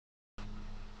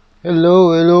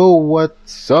Hello,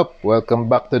 what's up? Welcome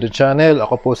back to the channel.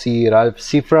 Ako po si Ralph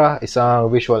CIFRA, isang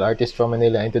visual artist from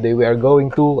Manila, and today we are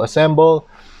going to assemble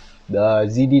the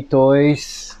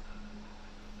zdtoys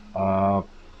uh,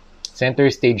 center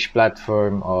stage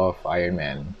platform of Iron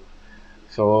Man.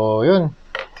 So, yun.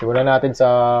 Simulan natin sa...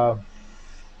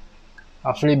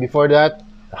 Actually, before that,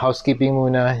 housekeeping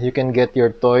muna. You can get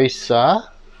your toys sa...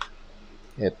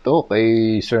 Ito,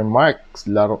 kay Sir Mark's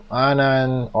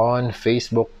Laruanan on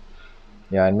Facebook.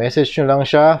 Yan, message nyo lang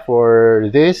siya for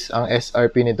this. Ang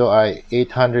SRP nito ay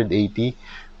 880.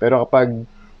 Pero kapag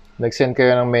nag-send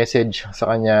kayo ng message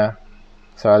sa kanya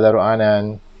sa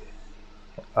laruanan,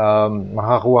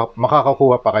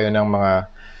 makakakuha pa kayo ng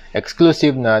mga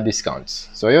exclusive na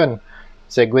discounts. So, yun.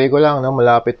 Segue ko lang, no?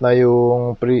 Malapit na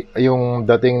yung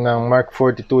dating ng Mark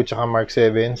 42 tsaka Mark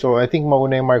 7. So, I think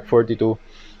mauna yung Mark 42.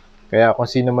 Kaya kung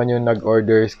sino man yung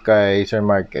nag-order kay Sir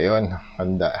Mark, ayun,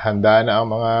 handa na ang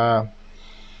mga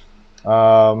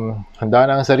handa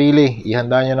na ang sarili.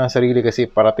 Ihanda nyo na ang sarili kasi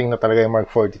parating na talaga yung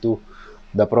Mark 42.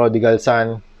 The Prodigal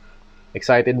Son.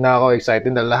 Excited na ako.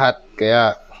 Excited na lahat.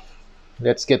 Kaya,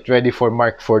 let's get ready for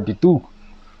Mark 42.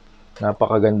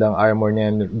 Napakagandang armor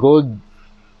niyan. Gold.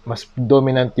 Mas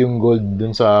dominant yung gold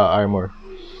dun sa armor.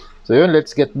 So yun,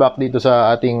 let's get back dito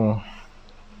sa ating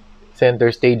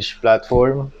center stage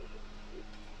platform.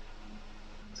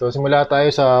 So, simula tayo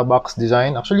sa box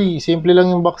design. Actually, simple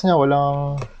lang yung box niya.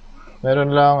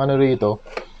 Meron lang ano rito,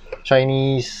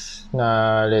 Chinese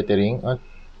na lettering. At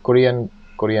Korean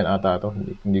ata to.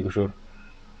 Hindi ko sure.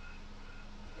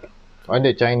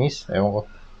 Hindi, Chinese. Ewan ko.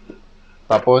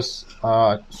 Tapos,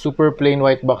 super plain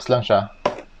white box lang siya.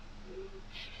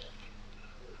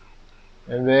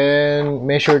 And then,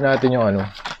 measure natin yung ano.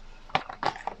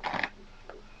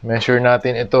 Measure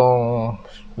natin itong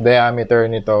diameter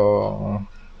nitong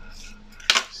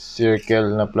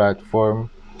circle na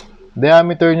platform.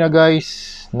 Diameter niya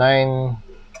guys, 9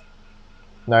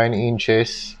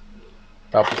 inches.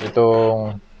 Tapos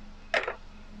itong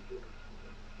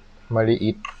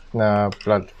maliit na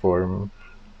platform,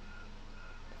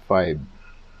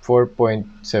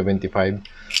 4.75.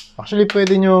 Actually,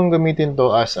 pwede nyo gamitin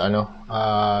to as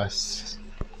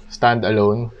stand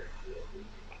alone.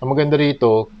 Ang maganda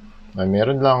rito,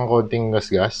 meron lang konting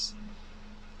gasgas.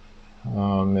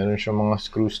 Meron siyang mga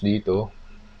screws dito.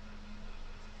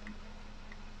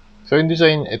 So, yung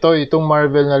design, itong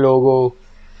Marvel na logo,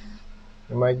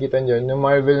 yung makikita nyo, yung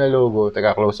Marvel na logo,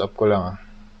 teka, close up ko lang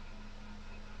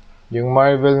Yung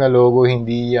Marvel na logo,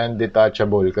 hindi yan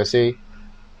detachable kasi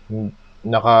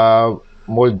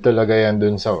naka-mold talaga yan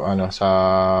dun sa,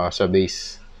 sa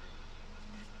base.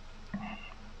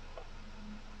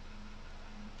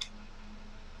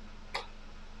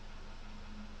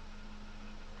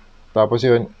 Tapos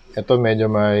yun, ito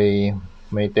medyo may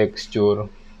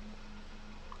texture.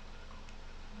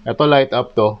 Ito light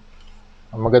up to.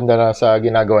 Ang maganda na sa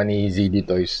ginagawa ni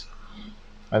zdtoys.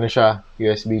 Ano siya?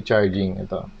 USB charging.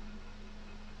 Ito.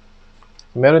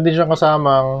 Meron din siyang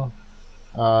kasamang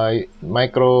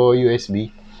micro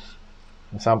USB.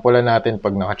 Sample natin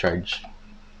pag naka-charge.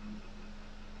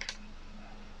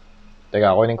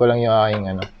 Teka, kunin ko lang yung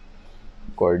aking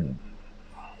cord.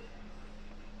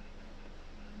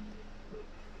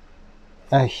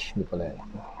 Ay, hindi pala yan.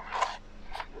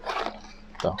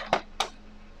 Ito.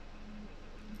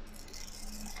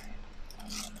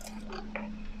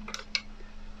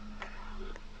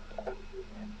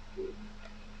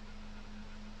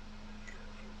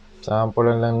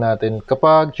 Sample lang natin.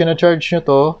 Kapag sina-charge nyo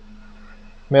to,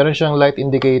 meron siyang light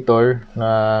indicator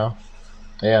na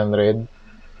ayan, red.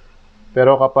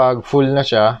 Pero kapag full na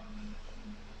siya,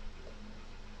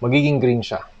 magiging green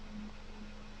siya.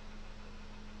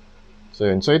 So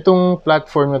yun. So itong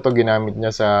platform na to ginamit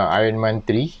niya sa Iron Man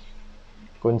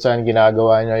 3 kung saan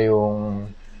ginagawa niya yung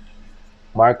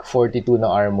Mark 42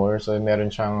 na armor. So meron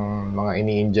siyang mga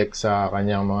ini-inject sa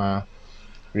kanyang mga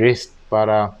wrist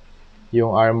para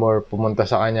yung armor pumunta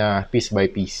sa kanya piece by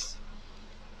piece.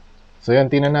 So yan,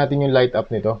 tingnan natin yung light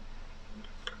up nito.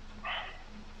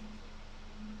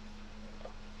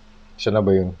 Siya na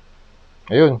ba yun?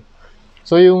 Ayun.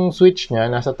 So yung switch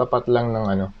niya nasa tapat lang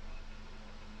ng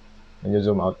medyo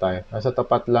zoom out tayo. Nasa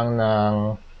tapat lang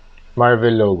ng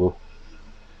Marvel logo.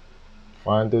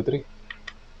 1, 2, 3.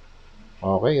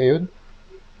 Okay, ayun.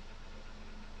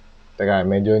 Teka,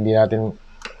 medyo hindi natin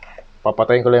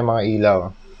papatayin ko lang yung mga ilaw.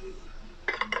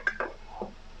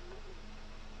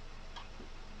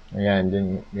 Ayan,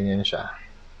 ganyan siya.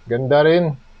 Ganda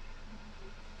rin.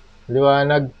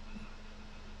 Liwanag.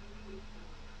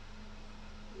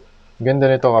 Ganda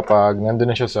nito kapag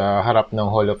nandun na siya sa harap ng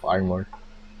Hall of Armor.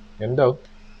 Ganda.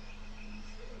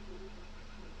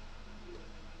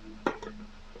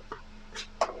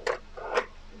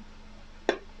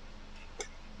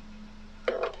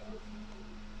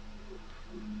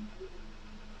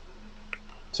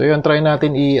 So yun, try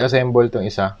natin i-assemble tong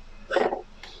isa.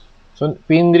 So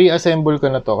pin-reassemble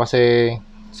ko na to kasi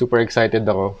super excited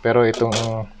ako. Pero itong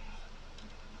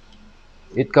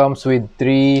it comes with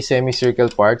 3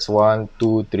 semicircle parts, 1,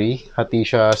 2, 3. Hati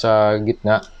siya sa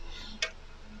gitna.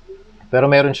 Pero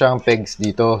meron siyang pegs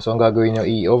dito. So ang gagawin nyo,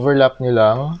 i-overlap nyo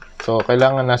lang. So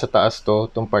kailangan nasa taas to,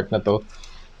 itong part na to.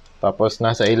 Tapos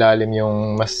nasa ilalim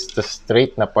yung mas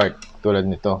straight na part tulad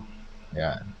nito.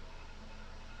 Yan.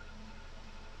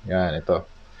 Yan, ito.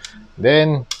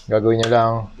 Then, gagawin nyo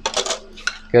lang,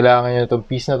 kailangan nyo itong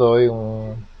piece na to,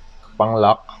 yung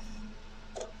pang-lock.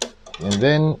 And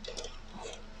then,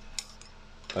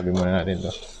 sabi muna natin to.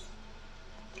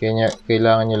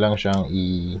 Kailangan nyo lang siyang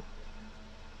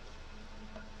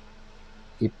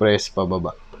i-press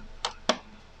pababa.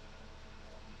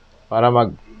 Para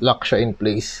mag-lock siya in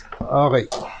place. Okay.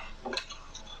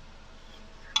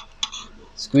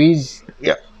 Squeeze.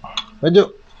 Yeah.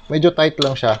 Medyo tight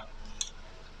lang siya.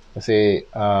 Kasi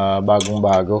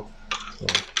bagong-bago. So,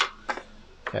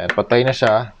 yan, patay na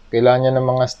siya. Kailangan niya ng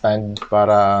mga stand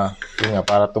para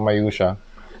para tumayo siya.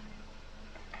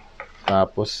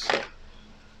 Tapos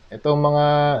itong mga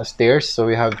stairs, so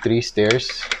we have 3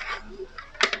 stairs.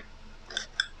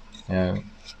 Yan.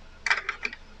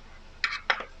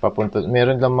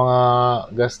 Meron lang mga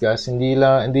gas-gas, hindi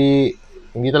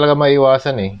talaga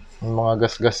maiwasan yung mga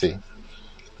gas-gas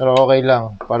Pero okay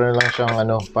lang, para lang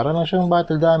siyang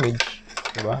battle damage,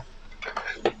 'di ba?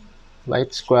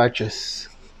 Light scratches.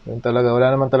 Yun talaga,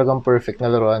 wala naman talagang perfect na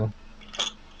laruan.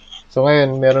 So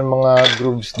ngayon, meron mga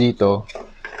grooves dito.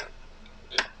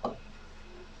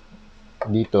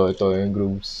 Ito yung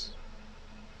grooves.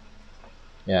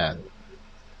 Yan.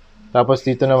 Tapos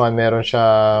dito naman, meron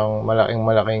siyang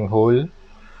malaking hole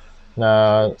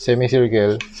na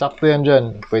semicircle. Sakto yan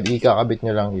dyan. Pwede ikakabit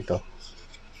nyo lang dito.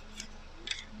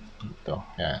 Ito,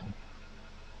 yan.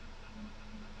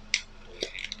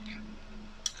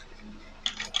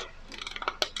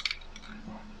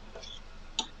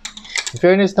 In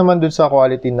fairness naman dun sa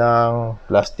quality ng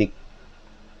plastic,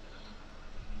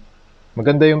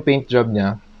 maganda yung paint job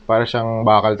niya. Para siyang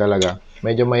bakal talaga.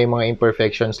 Medyo may mga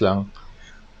imperfections lang.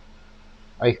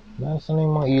 Ay, nasa na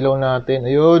yung mga ilaw natin?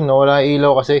 Ayun, nawala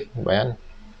ilaw kasi. Ba yan?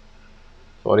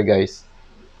 Sorry guys.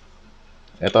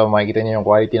 Ito, makikita niyo yung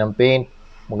quality ng paint.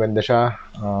 Maganda siya.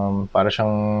 Para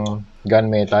siyang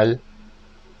gunmetal.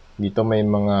 Dito may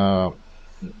mga...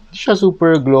 Hindi siya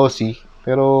super glossy.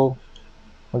 Pero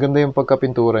maganda yung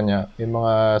pagkapintura niya. May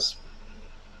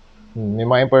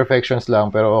mga imperfections lang.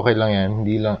 Pero okay lang yan.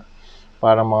 Hindi lang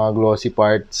para mga glossy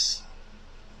parts.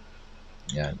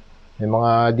 Yan. May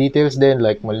mga details din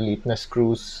like maliliit na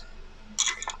screws.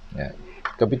 Yan.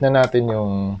 Kapit na natin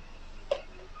yung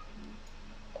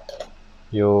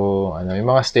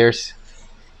mga stairs.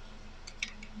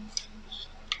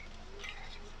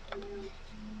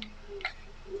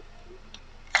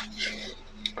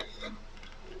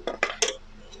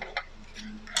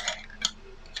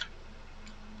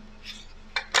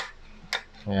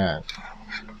 Yan.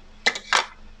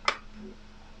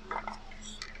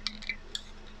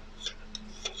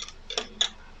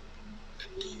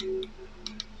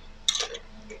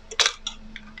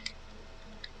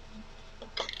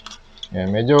 Yan,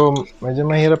 medyo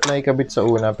mahirap na ikabit sa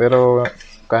una pero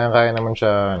kaya-kaya naman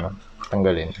siya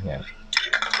tanggalin. Yan.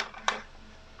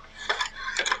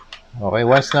 Okay,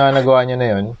 once na nagawa niyo na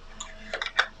 'yon,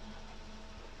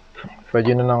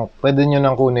 pwede niyo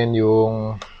nang kunin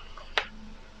yung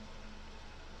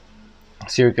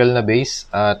circle na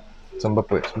base at saan ba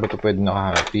ito pwede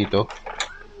nakaharap dito?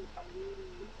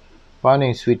 Paano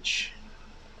yung switch?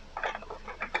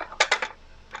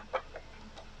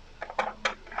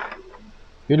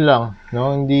 Yun lang,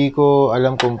 no? Hindi ko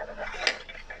alam kung...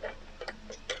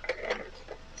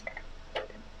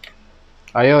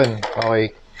 Ayun,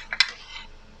 okay.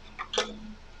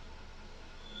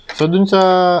 So, dun sa...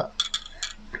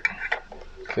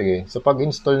 Sige, sa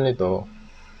pag-install nito,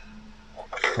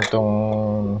 itong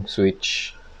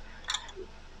switch,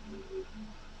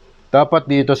 dapat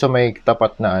dito sa may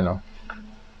tapat na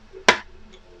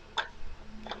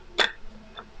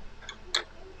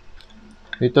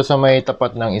dito sa may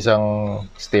tapat ng isang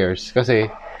stairs kasi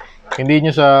hindi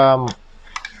nyo sa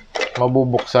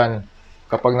mabubuksan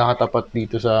kapag nakatapat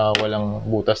dito sa walang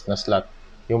butas na slot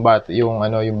yung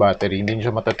battery, hindi nyo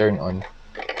siya mata-turn on.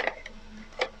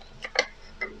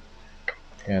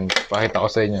 Yan, pakita ko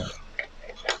sa inyo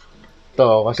ito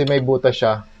kasi may butas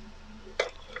siya.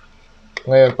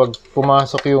 Ngayon pag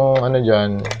pumasok yung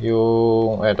dyan,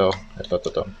 yung ito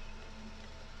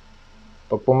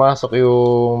pag pumasok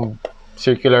yung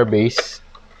circular base,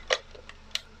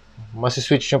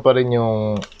 masiswitch nyo pa rin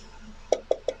yung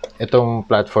itong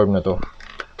platform na to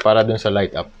para dun sa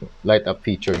light up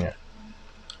feature niya.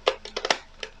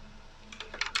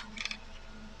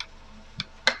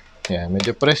 Yan,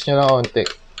 medyo press nyo lang konti.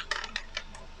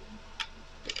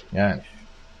 Yan.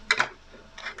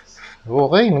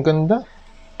 Okay, ang ganda.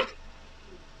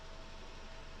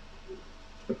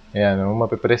 Ayan,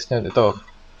 mapipress nyo. Ito,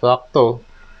 sakto.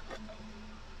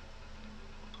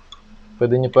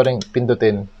 Pwede nyo pa rin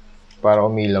pindutin para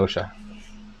umilaw siya.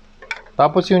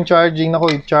 Tapos yung charging,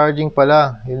 nako, yung charging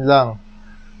pala. Yun lang.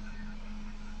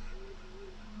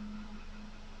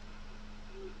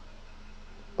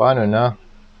 Paano na?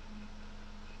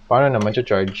 Paano naman siya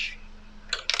charge?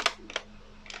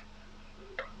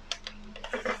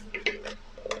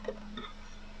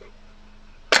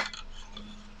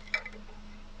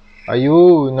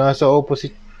 Ayun, nasa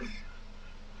opposite.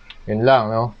 Yun lang,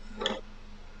 no?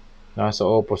 Nasa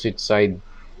opposite side.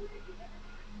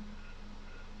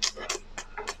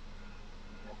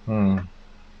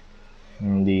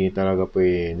 Hindi talaga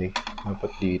pwede.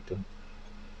 Dapat dito.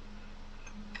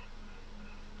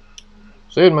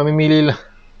 So yun, mamimili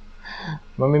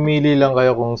lang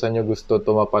kayo kung saan nyo gusto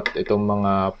tumapat itong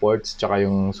mga ports tsaka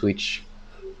yung switch.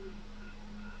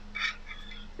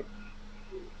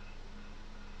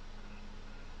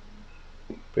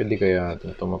 Pwede kaya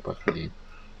ito tumapat dito.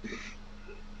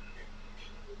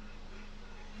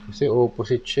 Kasi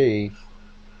opposite siya eh.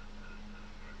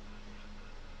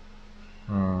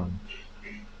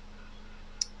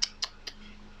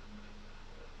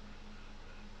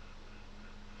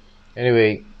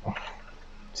 Anyway,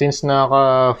 since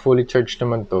naka fully charged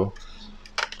naman to,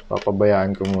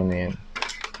 papabayaan ko muna yan.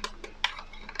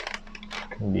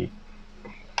 Hindi.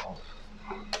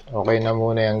 Okay na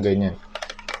muna yung ganyan.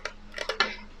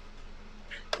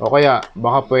 O kaya,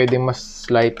 baka pwede mas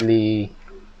slightly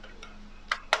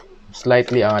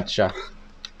angat siya.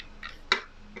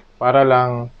 Para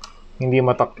lang hindi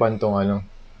matakpan tong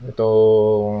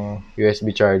itong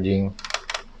USB charging.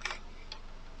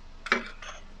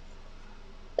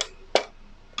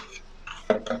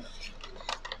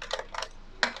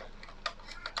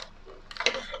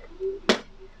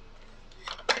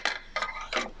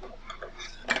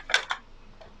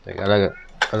 Teka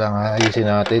lang, ayusin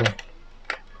natin.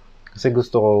 Kasi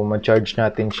gusto ko ma-charge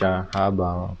natin siya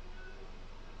habang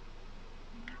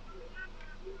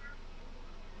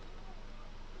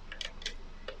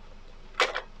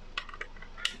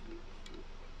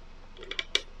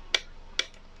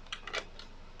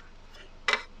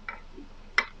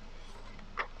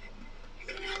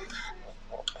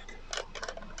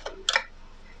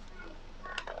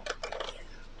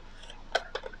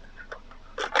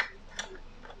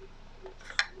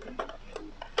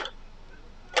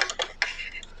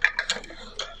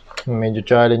medyo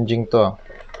challenging to.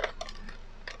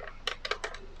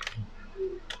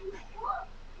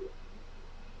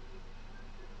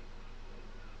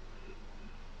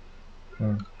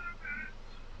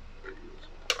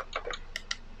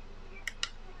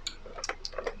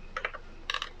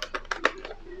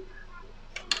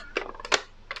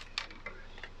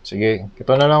 Sige,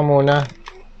 ito na lang muna.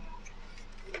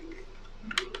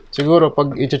 Siguro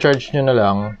pag i-charge nyo na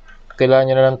lang, kailangan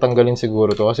nyo na lang tanggalin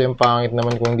siguro to kasi yung pangit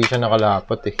naman kung hindi siya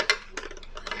nakalapat eh.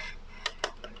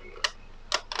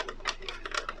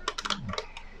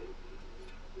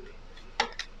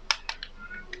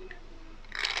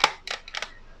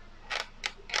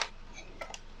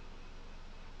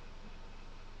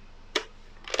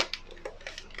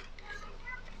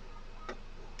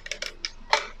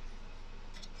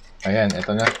 Ayan,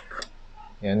 ito na.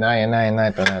 Yan na.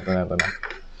 Ito na.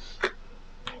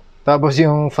 Tapos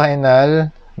yung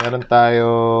final, meron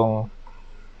tayong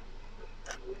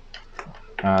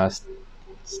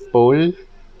pole,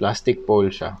 plastic pole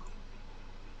siya.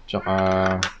 Tsaka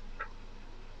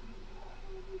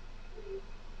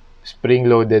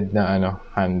spring-loaded na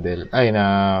handle. Ay,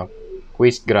 na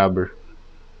waist grabber.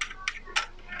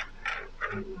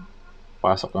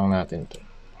 Pasok lang natin to.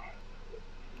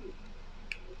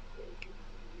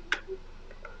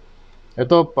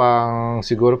 Ito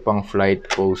siguro pang flight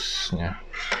pose niya.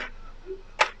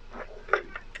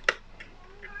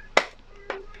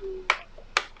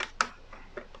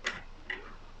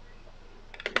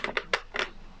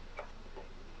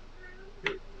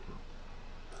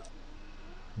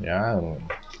 Yan.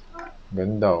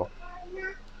 Ganda oh.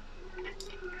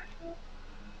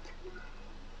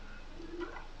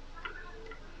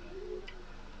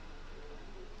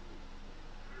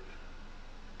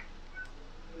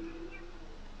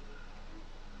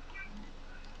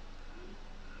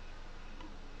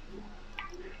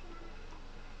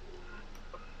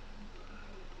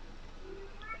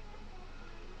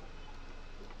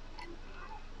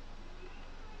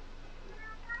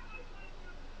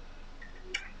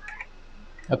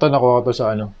 Ito, nakuha ko to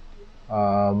sa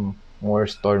more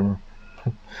storm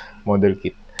model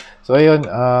kit. So ayun,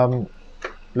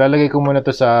 lalagay ko muna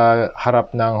to sa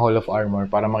harap ng Hall of Armor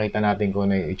para makita natin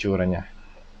kung ano yung itsura niya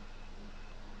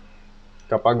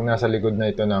kapag nasa likod na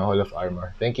ito ng Hall of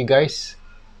Armor. Thank you guys.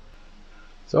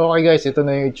 So okay guys, ito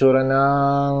na yung itsura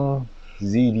ng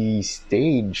ZD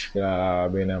stage.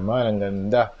 Grabe naman, ang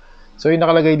ganda. So yung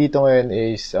nakalagay dito ngayon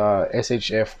is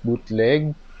SHF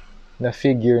bootleg na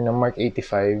figure ng Mark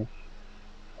 85.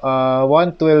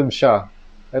 112 siya.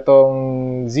 Itong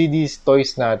ZD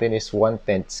toys natin is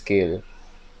 1/10 scale.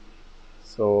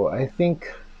 So I think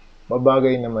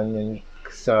babagay naman yun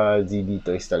sa ZD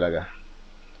toys talaga.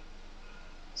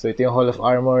 So ito yung Hall of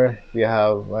Armor. We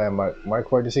have Mark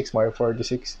 46, Mark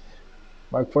 46,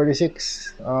 Mark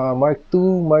 46, Mark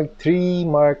 2, Mark 3,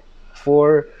 Mark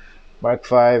 4, Mark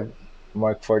 5,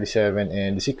 Mark 47,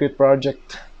 and the Secret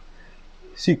Project.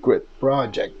 Secret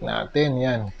Project natin,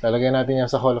 yan. Lalagyan natin yan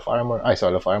sa Hall of Armor. Ay, sa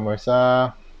Hall of Armor.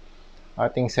 Sa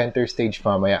ating center stage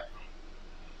mamaya.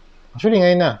 Actually,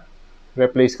 ngayon na.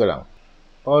 Replace ko lang.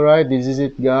 Alright, this is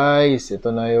it guys.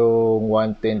 Ito na yung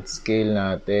 1/10 scale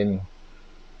natin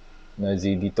na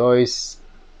ZD Toys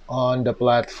on the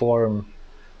platform.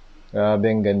 Grabe,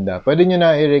 ang ganda. Pwede nyo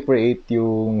na i-recreate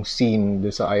yung scene do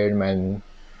sa Iron Man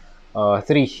 3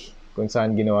 kung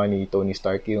saan ginawa ni Tony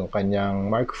Stark yung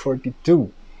kanyang Mark 42.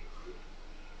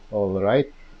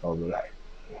 Alright.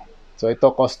 So ito,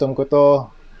 custom ko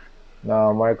to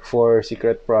na Mark 4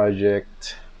 Secret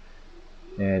Project.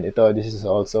 And ito, this is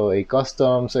also a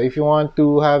custom. So if you want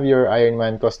to have your Iron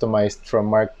Man customized from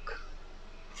Mark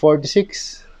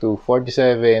 46 to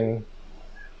 47,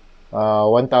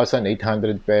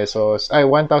 1,800 pesos. Ay,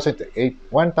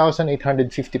 1,850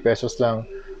 pesos lang.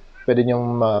 Pwede nyo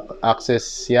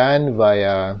ma-access yan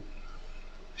via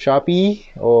Shopee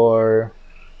or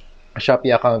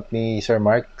Shopee account ni Sir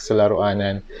Mark sa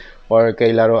Laruanan, or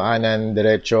kay Laruanan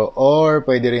diretso, or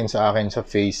pwede rin sa akin sa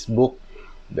Facebook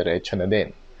diretso na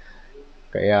din.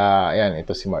 Kaya ayan,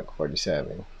 ito si Mark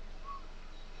 47,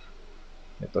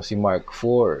 ito si Mark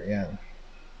 4, ayan,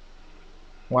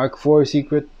 Mark 4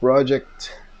 Secret Project.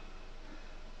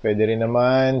 Pwede rin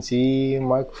naman si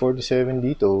Mark 47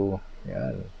 dito,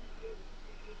 ayan.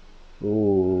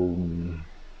 Boom.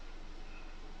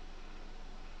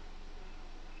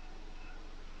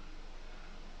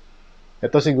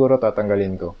 Ito siguro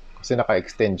tatanggalin ko kasi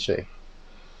naka-extend siya eh.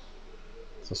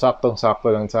 So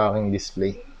saktong-sakto lang sa aking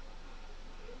display.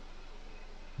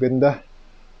 Ganda.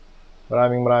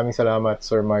 Maraming salamat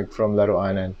Sir Mark from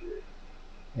Laruanan.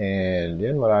 And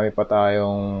yun, marami pa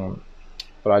tayong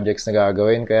projects na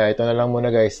gagawin. Kaya ito na lang muna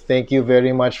guys. Thank you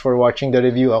very much for watching the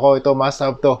review. Ako, ito must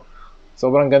have to.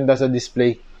 Sobrang ganda sa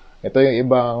display. Ito yung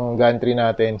ibang gantry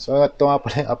natin. So ito nga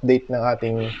pala yung update ng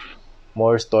ating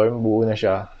More Storm. Buo na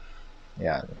siya.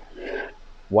 Yan.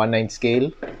 1/9 scale.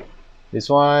 This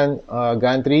one,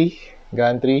 gantry.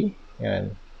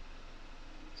 Yan.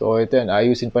 So ito yan.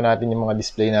 Ayusin pa natin yung mga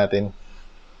display natin.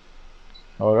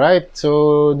 Alright.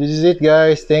 So this is it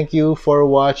guys. Thank you for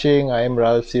watching. I am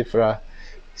Ralph CIFRA.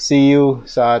 See you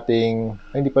sa ating...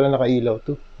 Ay, hindi pala nakailaw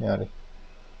to. Nangyari.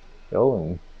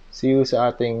 Yun. See you sa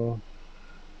ating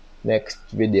next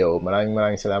video.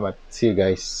 Maraming salamat. See you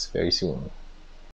guys very soon.